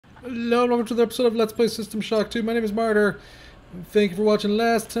Hello and welcome to the episode of Let's Play System Shock 2. My name is Martyr. And thank you for watching.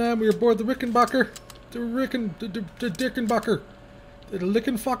 Last time we were aboard the Rickenbacker. The Rickenbacker. The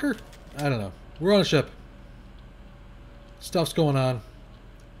Lickenfucker? I don't know. We're on a ship. Stuff's going on.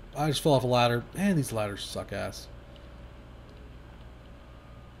 I just fell off a ladder. Man, these ladders suck ass.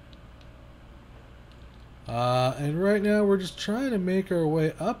 And right now we're just trying to make our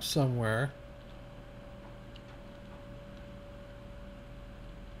way up somewhere.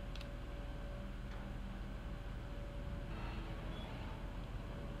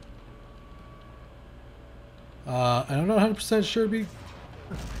 And I'm not 100% sure to be...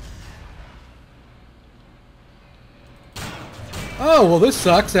 Oh, well this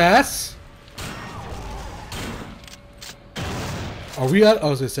sucks ass. Are we at... I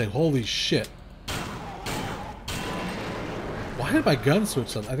was going to say, holy shit. Why did my gun switch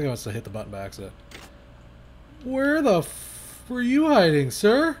something? I think I must have hit the button by accident. Where the f... were you hiding,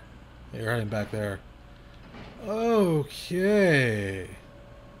 sir? You're hiding back there. Okay.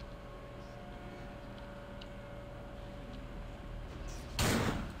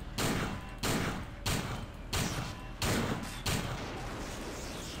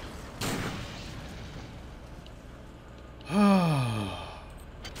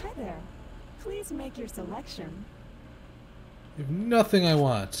 Hi there. Please make your selection. You have nothing I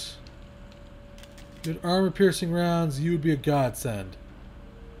want. You had armor-piercing rounds, you would be a godsend.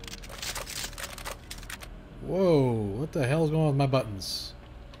 Whoa, what the hell is going on with my buttons?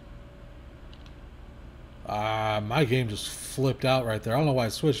 My game just flipped out right there. I don't know why I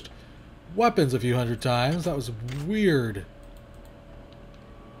switched weapons a few hundred times. That was weird.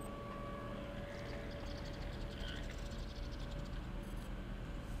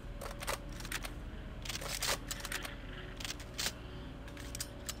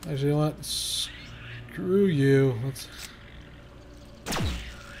 Actually, you know what? Screw you. Let's...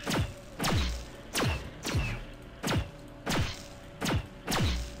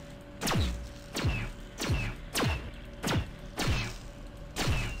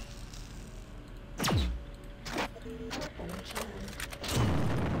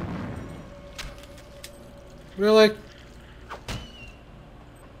 Really?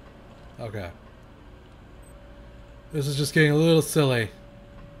 Okay. This is just getting a little silly.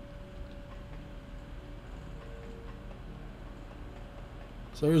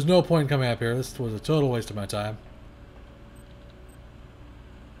 So there was no point in coming up here. This was a total waste of my time.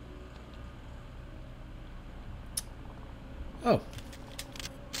 Oh.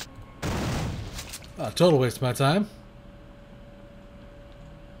 A total waste of my time.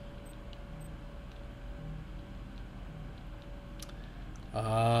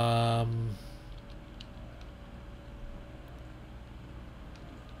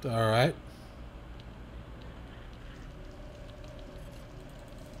 All right.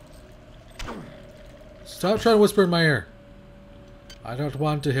 Stop trying to whisper in my ear. I don't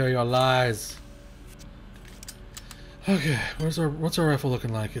want to hear your lies. Okay, what's our rifle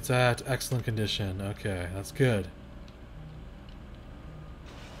looking like? It's at excellent condition. Okay, that's good.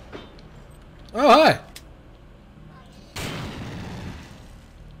 Oh, hi!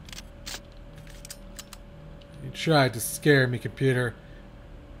 You tried to scare me, computer.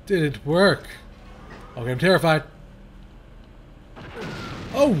 Didn't work. Okay, I'm terrified.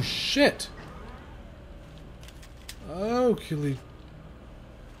 Oh, shit! Oakley.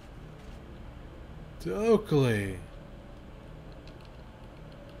 Oakley.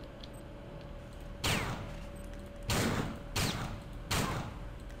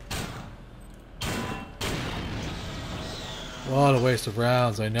 What a waste of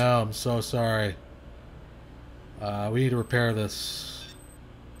rounds, I know, I'm so sorry. We need to repair this.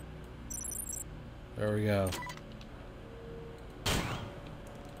 There we go.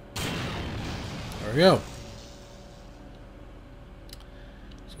 There we go.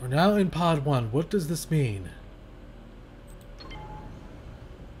 We're now in pod 1. What does this mean?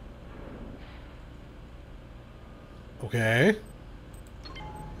 Okay.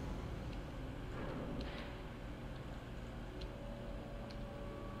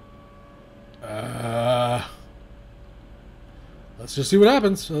 Let's just see what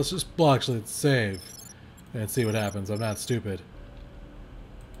happens. Let's just, well, actually, let's save and see what happens. I'm not stupid.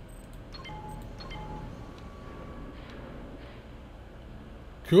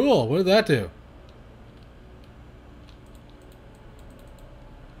 Cool. What did that do?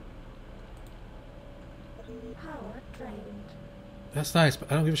 Power drained. That's nice, but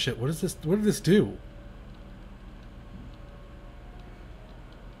I don't give a shit. What is this? What did this do?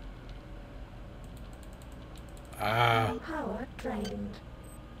 Power drained.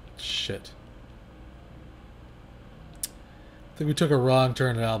 Shit. think we took a wrong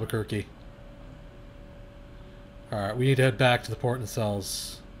turn at Albuquerque. Alright, we need to head back to the port and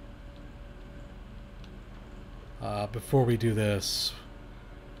cells. Before we do this,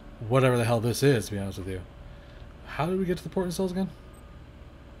 whatever the hell this is, to be honest with you. How did we get to the port and cells again?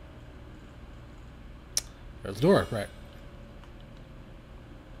 There's the door, right.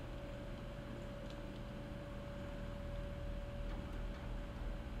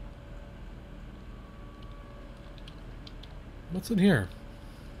 What's in here?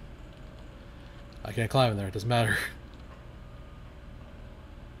 I can't climb in there, it doesn't matter.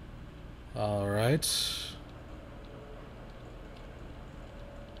 Alright.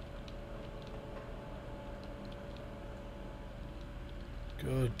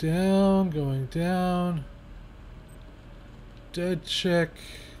 Go down, going down. Dead chick.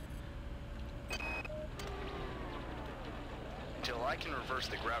 Until I can reverse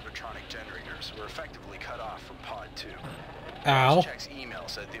the gravitronic generators, we're effectively cut off from Pod 2. Ow. Check's email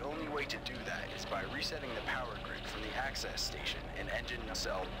said the only way to do that is by resetting the power grid from the access station in engine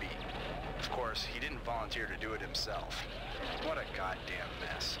nacelle B. Of course, he didn't volunteer to do it himself. What a goddamn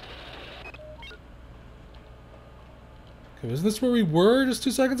mess. Okay, isn't this where we were just 2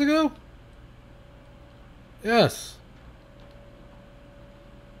 seconds ago? Yes.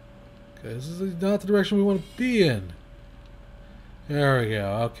 Okay, this is not the direction we want to be in. There we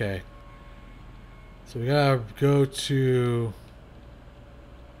go, okay. So we gotta go to...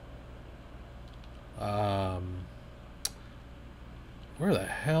 where the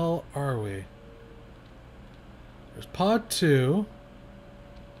hell are we? There's Pod 2.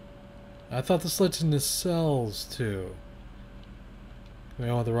 I thought this led to nacelles too.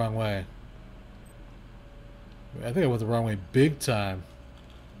 Maybe I went the wrong way. I think I went the wrong way big time.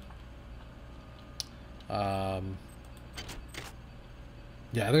 Yeah,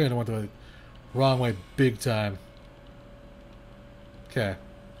 I think I went the wrong way big time. Okay.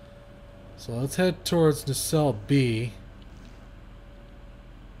 So let's head towards nacelle B.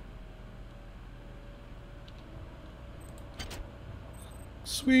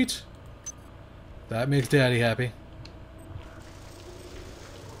 Sweet. That makes Daddy happy.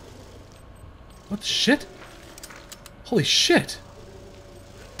 What the shit? Holy shit!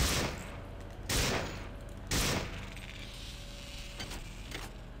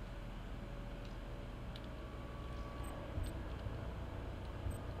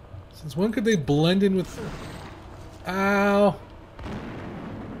 Since when could they blend in with... Ow!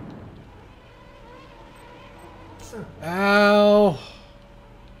 Ow!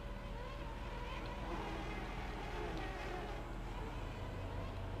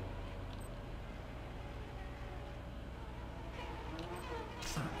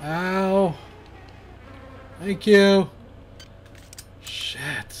 Ow! Thank you!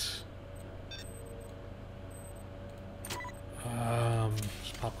 Shit. Just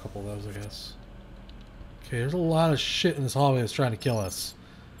pop a couple of those, I guess. Okay, there's a lot of shit in this hallway that's trying to kill us.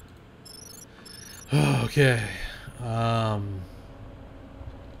 Okay.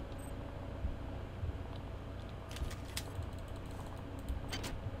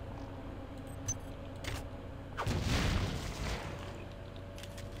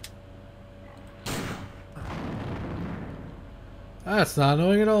 That's not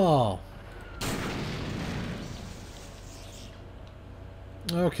annoying at all.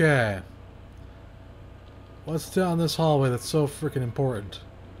 Okay. What's down this hallway that's so freaking important?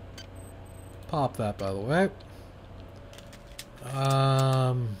 Pop that, by the way.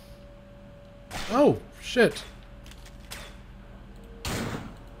 Oh, shit.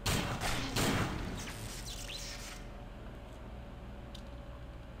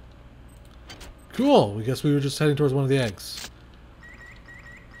 Cool. I guess we were just heading towards one of the eggs.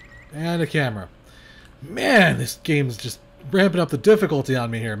 And a camera. Man, this game's just ramping up the difficulty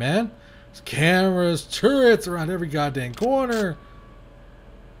on me here, man. There's cameras, turrets around every goddamn corner.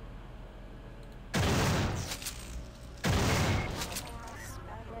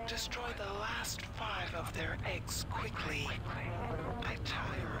 Destroy the last 5 of their eggs quickly. I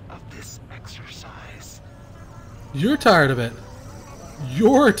tire of this exercise. You're tired of it.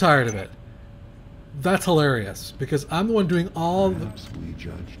 You're tired of it. That's hilarious, because I'm the one doing all the... Perhaps we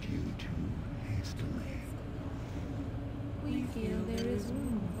judged you too hastily. We feel there is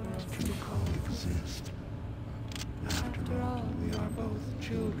room for us to Coexist. After all, we are both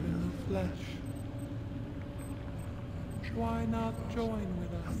children of flesh. Why not join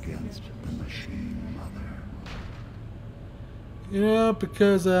with us? Against the machine, Mother. You know,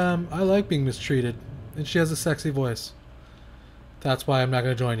 because I like being mistreated, and she has a sexy voice. That's why I'm not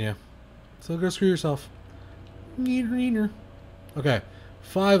going to join you. So go screw yourself. Okay,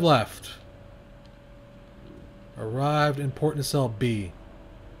 5 left. Arrived in port nacelle B.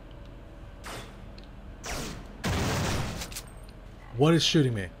 What is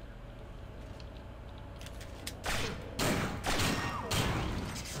shooting me?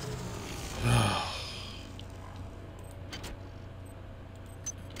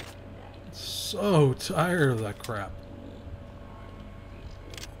 So tired of that crap.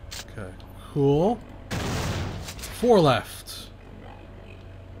 Okay, cool. 4 left.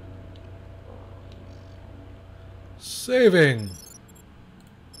 Saving.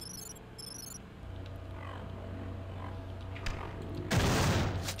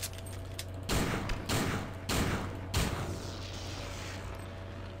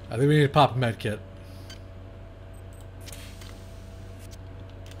 I think we need to pop a med kit.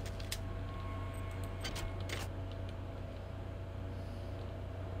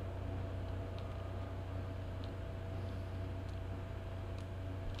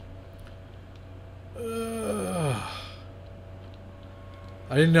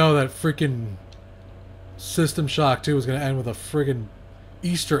 I didn't know that freaking System Shock 2 was going to end with a friggin'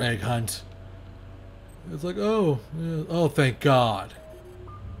 Easter egg hunt. It's like, oh, yeah, oh, thank God.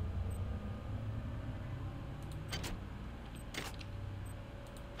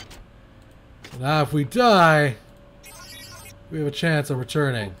 So now if we die, we have a chance of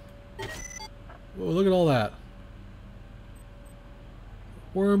returning. Whoa, look at all that.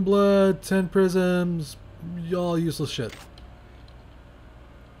 Worm blood, 10 prisms, all useless shit.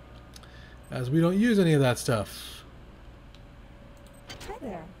 As we don't use any of that stuff. Hi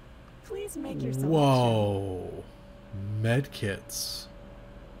there. Please make your selection. Whoa. Medkits.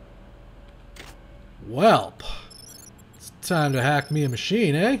 Welp. It's time to hack me a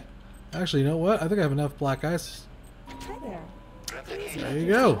machine, eh? Actually, you know what? I think I have enough black ice. Hi there. There you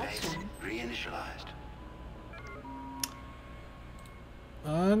go. Reinitialized.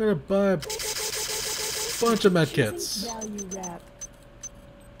 I'm gonna buy a bunch of medkits. Value wrap.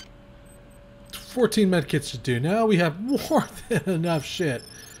 14 medkits should do. Now we have more than enough shit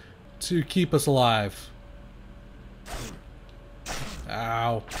to keep us alive.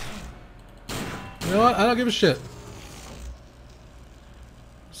 Ow. You know what? I don't give a shit.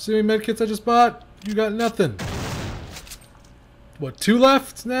 See how many medkits I just bought? You got nothing. What, 2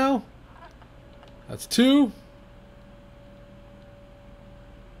 left now? That's 2.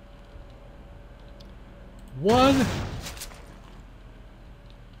 1.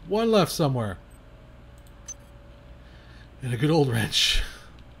 1 left somewhere. And a good old wrench.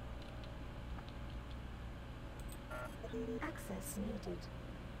 Access needed.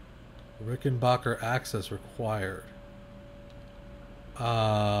 Rickenbacker access required.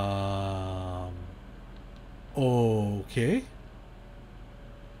 Okay.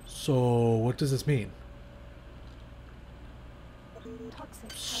 So, what does this mean?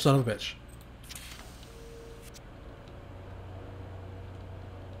 Toxic. Son of a bitch.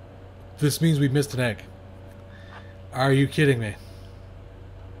 This means we missed an egg. Are you kidding me?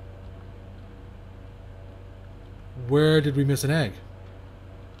 Where did we miss an egg?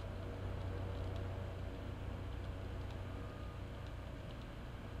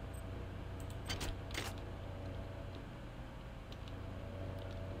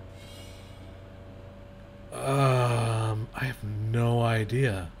 I have no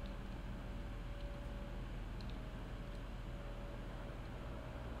idea.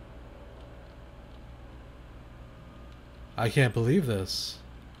 I can't believe this.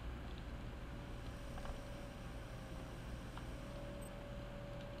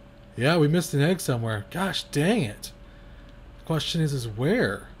 Yeah, we missed an egg somewhere. Gosh dang it. The question is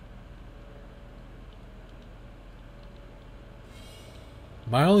where?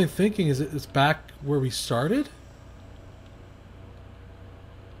 My only thinking is it's back where we started?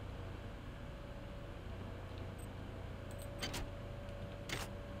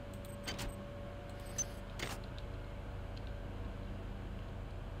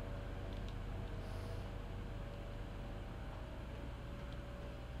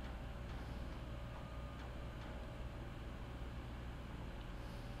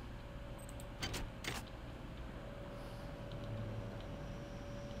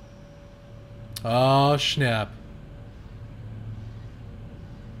 Oh, snap.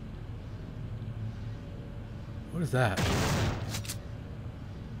 What is that?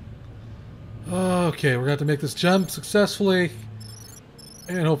 Okay, we're going to have to make this jump successfully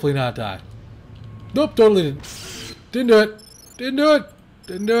and hopefully not die. Nope, totally didn't. Didn't do it. Didn't do it.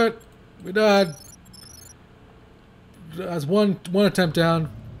 Didn't do it. We died. That's one attempt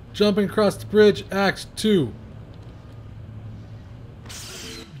down. Jumping across the bridge, Act 2.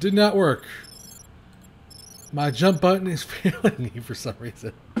 Did not work. My jump button is failing me for some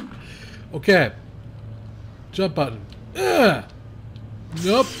reason. Okay. Jump button. Ugh.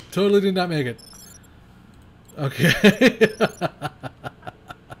 Nope. Totally did not make it. Okay.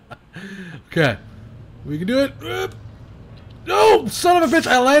 Okay. We can do it. No! Son of a bitch!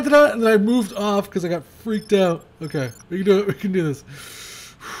 I landed on it and then I moved off because I got freaked out. Okay. We can do it. We can do this.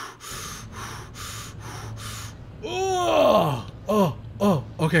 Oh! Oh! Oh!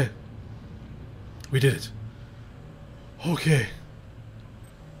 Okay. We did it. Okay.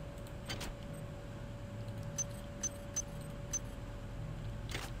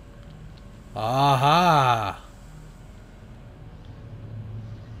 Aha!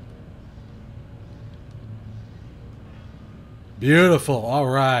 Beautiful. All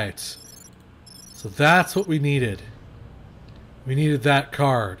right. So that's what we needed. We needed that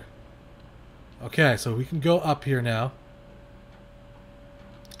card. Okay, so we can go up here now.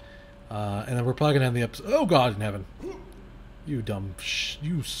 And then we're plugging in the episode. Oh, God in heaven. You dumb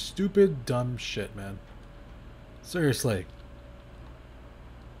you stupid dumb shit, man. Seriously.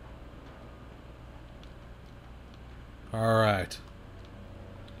 Alright.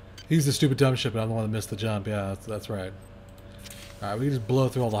 He's the stupid dumb shit, but I'm the one that missed the jump. Yeah, that's right. Alright, we can just blow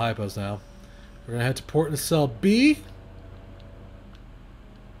through all the hypos now. We're gonna head to port in cell B.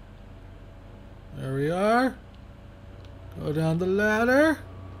 There we are. Go down the ladder.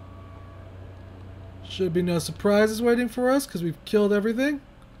 Should be no surprises waiting for us because we've killed everything.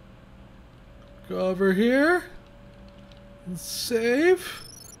 Go over here. And save.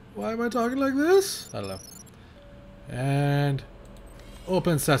 Why am I talking like this? I don't know. And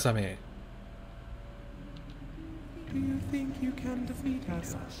open sesame. Do you think you can defeat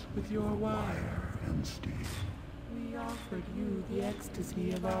us with your wire and steel? We offered you the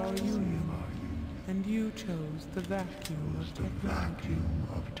ecstasy of our union, and you chose the vacuum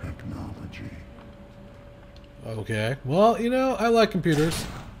of technology. Okay. Well, you know, I like computers.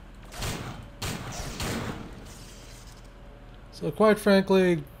 So quite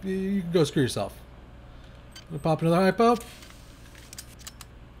frankly, you can go screw yourself. Gonna pop another hypo.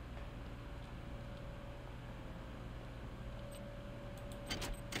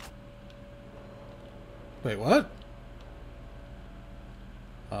 Wait, what?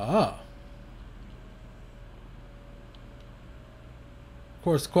 Ah. Of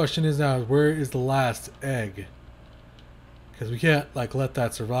course, the question is now, where is the last egg? Because we can't, like, let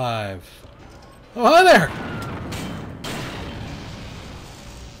that survive. Oh, hi there!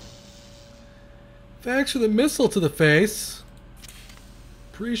 Thanks for the missile to the face.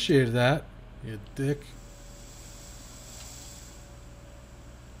 Appreciated that, you dick.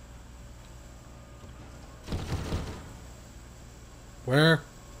 Where?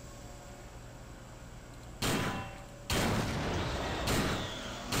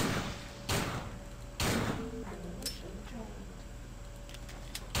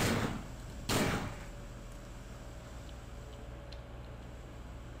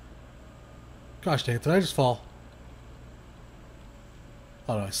 Gosh dang it, did I just fall?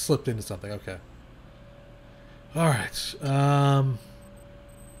 Oh no, I slipped into something, okay. Alright,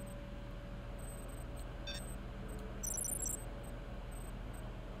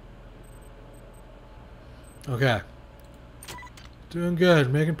 okay. Doing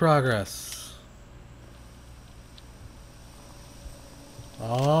good, making progress.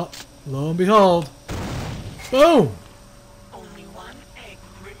 Oh, lo and behold. Boom! Only one egg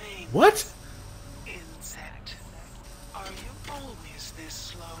remains. What? Insect. Are you always this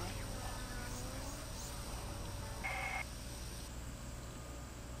slow?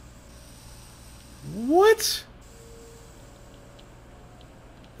 What?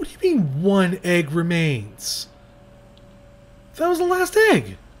 What do you mean one egg remains? That was the last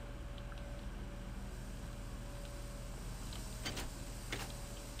egg.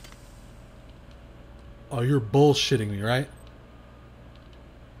 Oh, you're bullshitting me, right?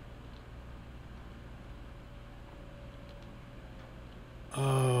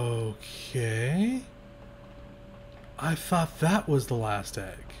 Okay. I thought that was the last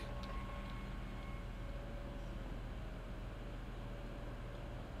egg.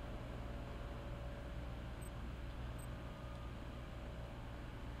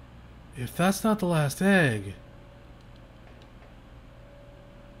 If that's not the last egg...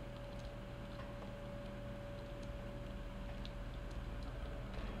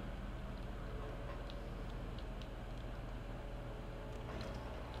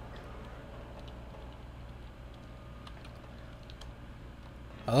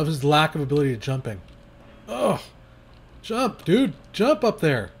 I love his lack of ability to jumping. Ugh! Jump, dude! Jump up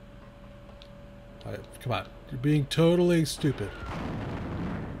there! Alright, come on. You're being totally stupid.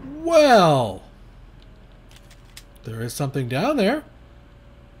 Well! There is something down there.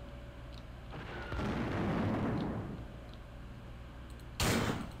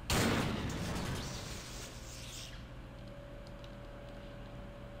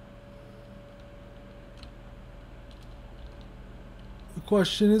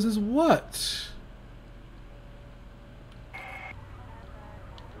 question is what?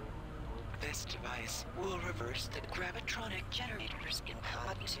 This device will reverse the gravitronic generators in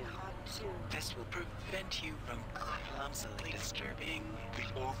Pod 2. This will prevent you from clumsily disturbing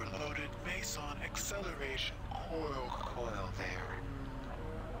the overloaded Meson acceleration coil there.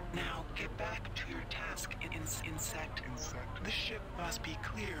 Now get back to your task, insect. The ship must be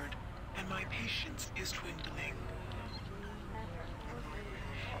cleared, and my patience is dwindling.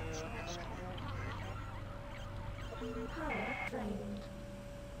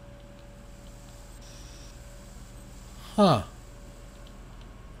 Huh.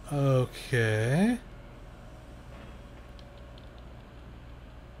 Okay.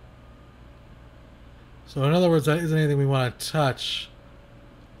 So in other words, that isn't anything we want to touch,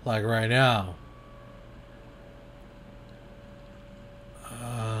 like right now.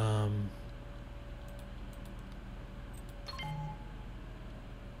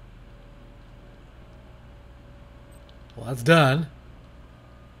 Well, that's done.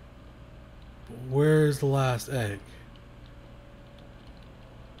 But where's the last egg?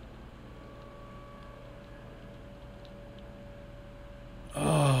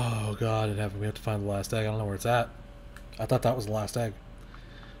 Oh God in heaven, we have to find the last egg. I don't know where it's at. I thought that was the last egg.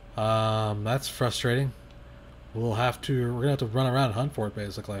 That's frustrating. We're gonna have to run around and hunt for it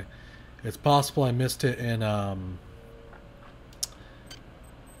basically. It's possible I missed it in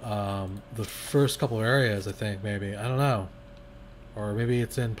the first couple of areas, I think, maybe. I don't know. Or maybe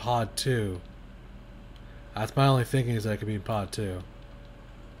it's in Pod 2. That's my only thinking, is that it could be in Pod 2.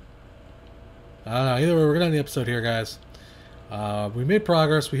 I don't know. Either way, we're gonna end the episode here, guys. We made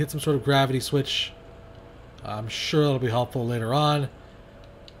progress. We hit some sort of gravity switch. I'm sure that'll be helpful later on.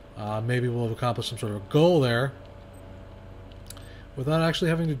 Maybe we'll have accomplished some sort of goal there without actually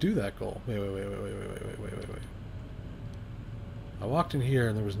having to do that goal. Wait. I walked in here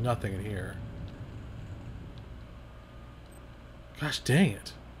and there was nothing in here. Gosh dang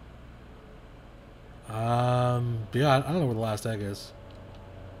it. But yeah, I don't know where the last egg is,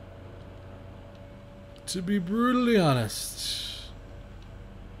 to be brutally honest.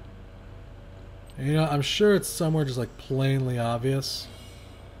 And, you know, I'm sure it's somewhere just like plainly obvious.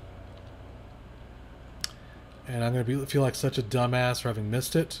 And I'm gonna feel like such a dumbass for having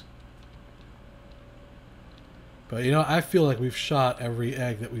missed it. But you know, I feel like we've shot every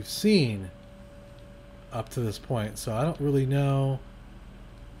egg that we've seen up to this point, so I don't really know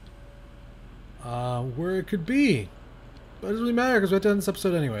where it could be. But it doesn't really matter because we're at the end of this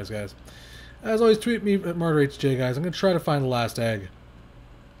episode anyways, guys. As always, tweet me at MurderHJ, guys. I'm going to try to find the last egg.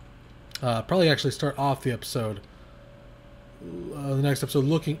 Probably actually start off the episode, the next episode,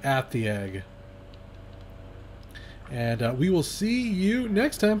 looking at the egg. And we will see you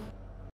next time.